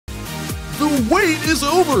The wait is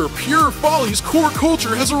over! Pure Follies core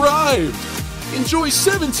culture has arrived! Enjoy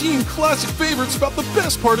 17 classic favorites about the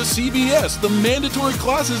best part of CBS, the mandatory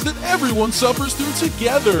classes that everyone suffers through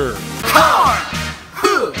together. Core!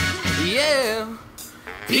 Yeah.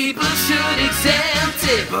 People should exempt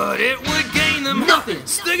it, but it would gain them nothing.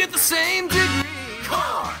 Still get the same degree.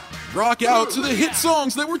 Core! Rock out to the hit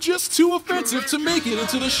songs that were just too offensive to make it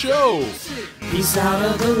into the show. He's out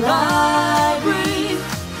of the library.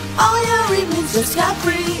 All your evenings just got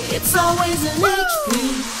free. It's always an HP.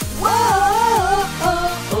 Whoa,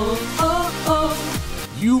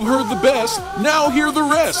 You heard the best, now hear the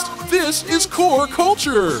rest. This is core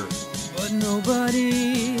culture. But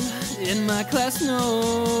nobody in my class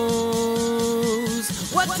knows.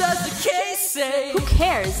 What does the case say? Who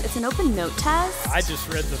cares? It's an open note test. I just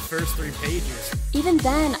read the first 3 pages. Even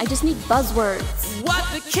then, I just need buzzwords. What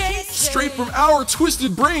the case say? Straight from our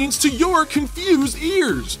twisted brains to your confused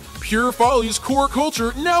ears. Pure Follies core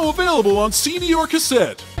culture now available on CD or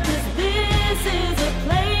cassette. This is a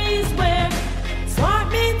place where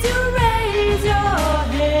smart means you raise your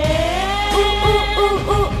hand. Ooh,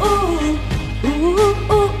 ooh, ooh, ooh, ooh. Ooh, ooh,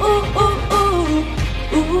 ooh, ooh, ooh.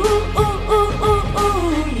 Ooh, ooh, ooh, ooh,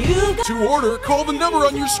 ooh. You got To order, call the number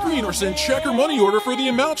on your screen or send check or money order for the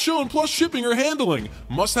amount shown plus shipping or handling.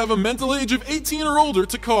 Must have a mental age of 18 or older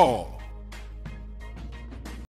to call.